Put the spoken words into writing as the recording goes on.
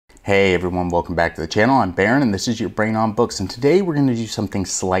Hey everyone, welcome back to the channel. I'm Baron and this is your Brain on Books, and today we're going to do something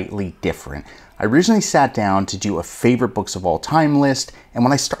slightly different. I originally sat down to do a favorite books of all time list, and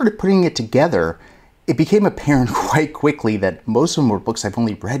when I started putting it together, it became apparent quite quickly that most of them were books I've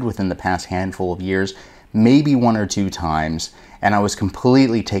only read within the past handful of years, maybe one or two times, and I was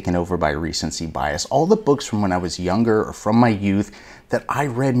completely taken over by recency bias. All the books from when I was younger or from my youth that I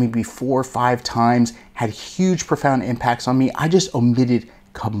read maybe 4 or 5 times had huge, profound impacts on me. I just omitted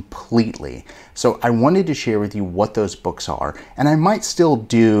completely. So I wanted to share with you what those books are, and I might still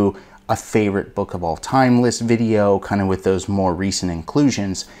do a favorite book of all time list video kind of with those more recent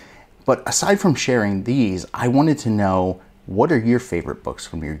inclusions. But aside from sharing these, I wanted to know, what are your favorite books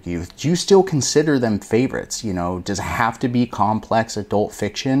from your youth? Do you still consider them favorites? You know, does it have to be complex adult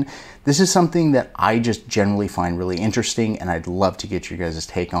fiction? This is something that I just generally find really interesting, and I'd love to get your guys'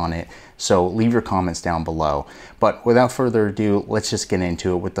 take on it. So leave your comments down below. But without further ado, let's just get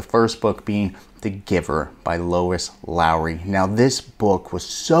into it with the first book being The Giver by Lois Lowry. Now, this book was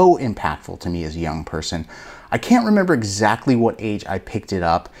so impactful to me as a young person. I can't remember exactly what age I picked it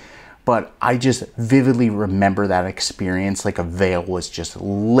up, but I just vividly remember that experience like a veil was just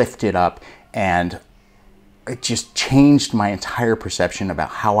lifted up, and it just changed my entire perception about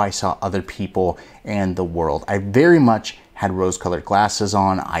how I saw other people and the world. I very much had rose-colored glasses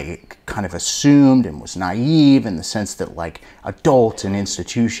on. I kind of assumed and was naive in the sense that like adults and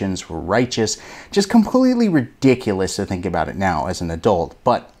institutions were righteous. Just completely ridiculous to think about it now as an adult.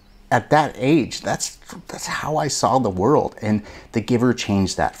 But at that age, that's how I saw the world, and The Giver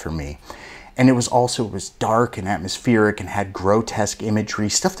changed that for me. And it was dark and atmospheric and had grotesque imagery,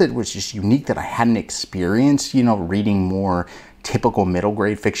 stuff that was just unique that I hadn't experienced, you know, reading more typical middle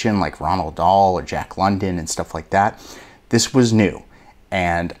grade fiction like Roald Dahl or Jack London and stuff like that. This was new,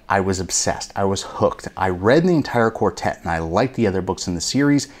 and I was obsessed. I was hooked. I read the entire quartet and I liked the other books in the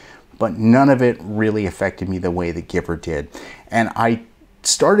series, but none of it really affected me the way The Giver did. And I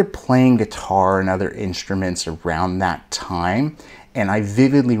started playing guitar and other instruments around that time, and I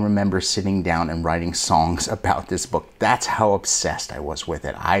vividly remember sitting down and writing songs about this book. That's how obsessed I was with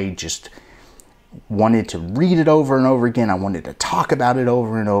it. I just wanted to read it over and over again. I wanted to talk about it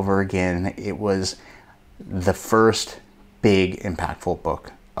over and over again. It was the first big impactful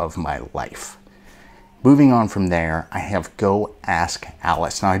book of my life. Moving on from there, I have Go Ask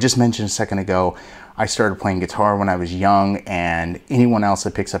Alice. Now, I just mentioned a second ago, I started playing guitar when I was young, and anyone else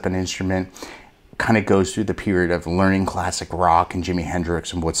that picks up an instrument kind of goes through the period of learning classic rock and Jimi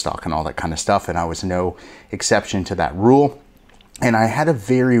Hendrix and Woodstock and all that kind of stuff, and I was no exception to that rule. And I had a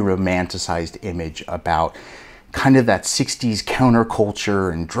very romanticized image about kind of that 60s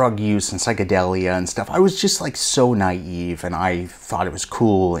counterculture and drug use and psychedelia and stuff. I was just like so naive, and I thought it was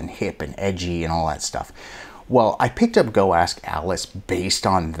cool and hip and edgy and all that stuff. Well, I picked up Go Ask Alice based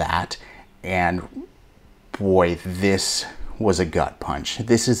on that, and boy, this was a gut punch.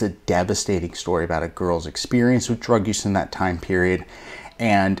 This is a devastating story about a girl's experience with drug use in that time period,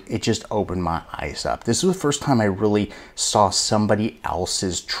 and it just opened my eyes up. This was the first time I really saw somebody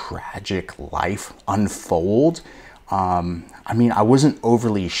else's tragic life unfold. I mean, I wasn't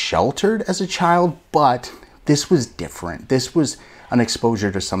overly sheltered as a child, but this was different. This was an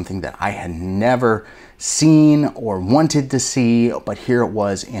exposure to something that I had never seen or wanted to see, but here it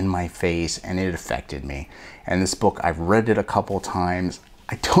was in my face, and it affected me. And this book, I've read it a couple times.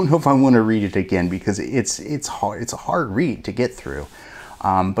 I don't know if I want to read it again because it's hard. It's a hard read to get through.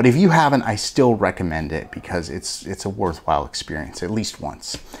 But if you haven't, I still recommend it because it's a worthwhile experience, at least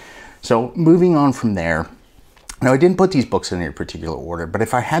once. So moving on from there, now I didn't put these books in any particular order, but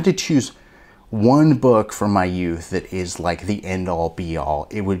if I had to choose one book from my youth that is like the end-all be-all,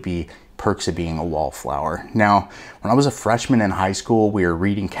 it would be Perks of Being a Wallflower. Now, when I was a freshman in high school, we were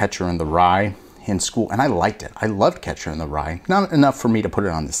reading Catcher in the Rye in school, and I liked it. I loved Catcher in the Rye. Not enough for me to put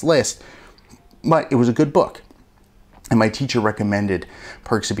it on this list, but it was a good book. And my teacher recommended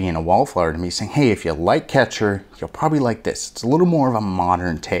Perks of Being a Wallflower to me, saying, hey, if you like Catcher, you'll probably like this. It's a little more of a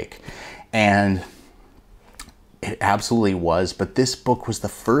modern take. And it absolutely was, but this book was the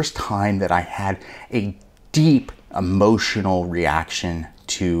first time that I had a deep emotional reaction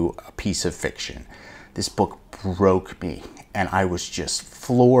to a piece of fiction. This book broke me, and I was just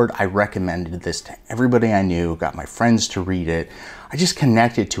floored. I recommended this to everybody I knew, got my friends to read it. I just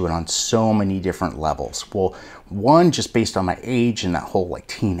connected to it on so many different levels. Well, one, just based on my age and that whole like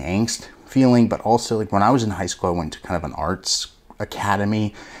teen angst feeling, but also like when I was in high school, I went to kind of an arts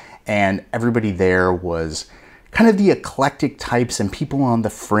academy, and everybody there was kind of the eclectic types and people on the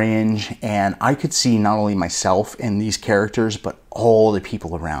fringe, and I could see not only myself in these characters, but all the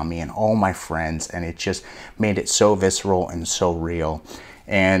people around me and all my friends, and it just made it so visceral and so real.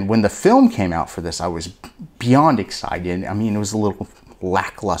 And when the film came out for this, I was beyond excited. I mean, it was a little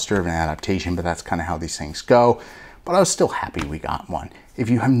lackluster of an adaptation, but that's kind of how these things go. But I was still happy we got one. If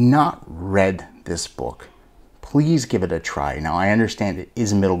you have not read this book, please give it a try. Now, I understand it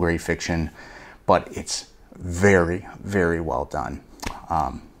is middle grade fiction, but it's very, very well done.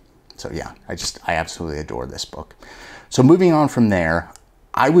 So yeah, I absolutely adore this book. So moving on from there,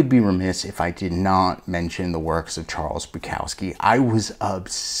 I would be remiss if I did not mention the works of Charles Bukowski. I was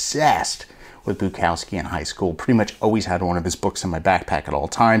obsessed with Bukowski in high school. Pretty much always had one of his books in my backpack at all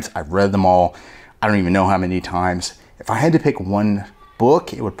times. I've read them all. I don't even know how many times. If I had to pick one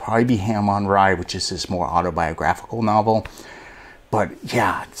book, it would probably be Ham on Rye, which is this more autobiographical novel. But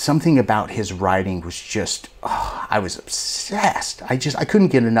yeah, something about his writing was just, I was obsessed. I couldn't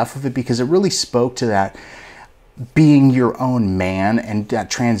get enough of it because it really spoke to that being your own man and that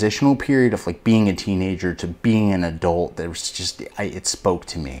transitional period of like being a teenager to being an adult. There was just, it spoke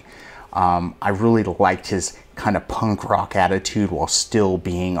to me. I really liked his kind of punk rock attitude while still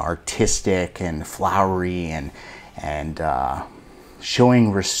being artistic and flowery and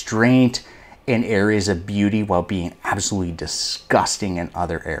showing restraint in areas of beauty while being absolutely disgusting in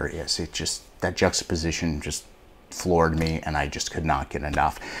other areas. It just, that juxtaposition just floored me, and I just could not get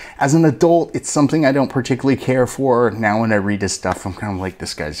enough. As an adult, it's something I don't particularly care for. Now when I read his stuff, I'm kind of like,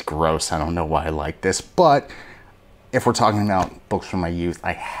 this guy's gross. I don't know why I like this. But if we're talking about books from my youth,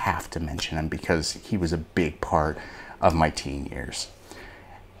 I have to mention him because he was a big part of my teen years.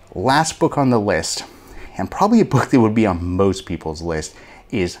 Last book on the list, and probably a book that would be on most people's list,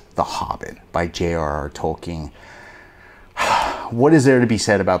 is The Hobbit by J.R.R. Tolkien. What is there to be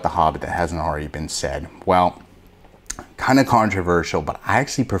said about The Hobbit that hasn't already been said? Well, kind of controversial, but I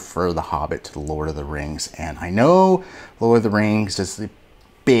actually prefer The Hobbit to The Lord of the Rings. And I know Lord of the Rings is the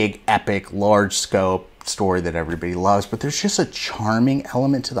big, epic, large scope story that everybody loves, but there's just a charming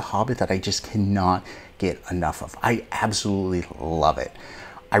element to The Hobbit that I just cannot get enough of. I absolutely love it.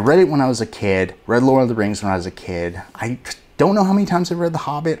 I read it when I was a kid, read Lord of the Rings when I was a kid. I don't know how many times I've read The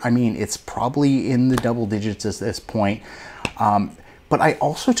Hobbit. I mean, it's probably in the double digits at this point. But I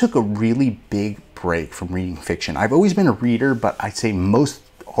also took a really big break from reading fiction. I've always been a reader, but I'd say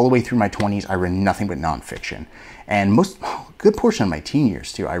all the way through my 20s, I read nothing but nonfiction. And a good portion of my teen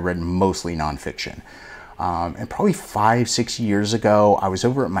years too, I read mostly nonfiction. And probably 5-6 years ago, I was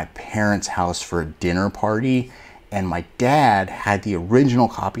over at my parents' house for a dinner party, and my dad had the original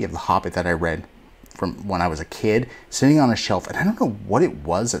copy of The Hobbit that I read from when I was a kid sitting on a shelf. And I don't know what it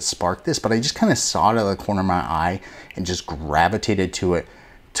was that sparked this, but I just kind of saw it out of the corner of my eye and just gravitated to it.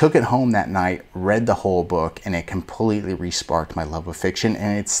 Took it home that night, read the whole book, and it completely re-sparked my love of fiction.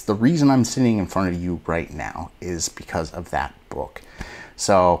 And it's the reason I'm sitting in front of you right now is because of that book.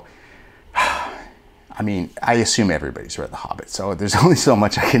 So, I mean, I assume everybody's read The Hobbit, so there's only so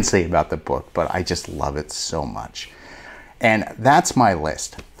much I can say about the book, but I just love it so much. And that's my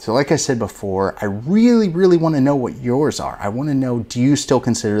list. So like I said before, I really, really want to know what yours are. I want to know, do you still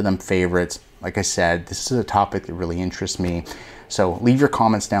consider them favorites? Like I said, this is a topic that really interests me. So leave your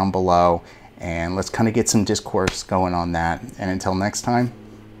comments down below and let's kind of get some discourse going on that. And until next time,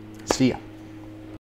 see ya.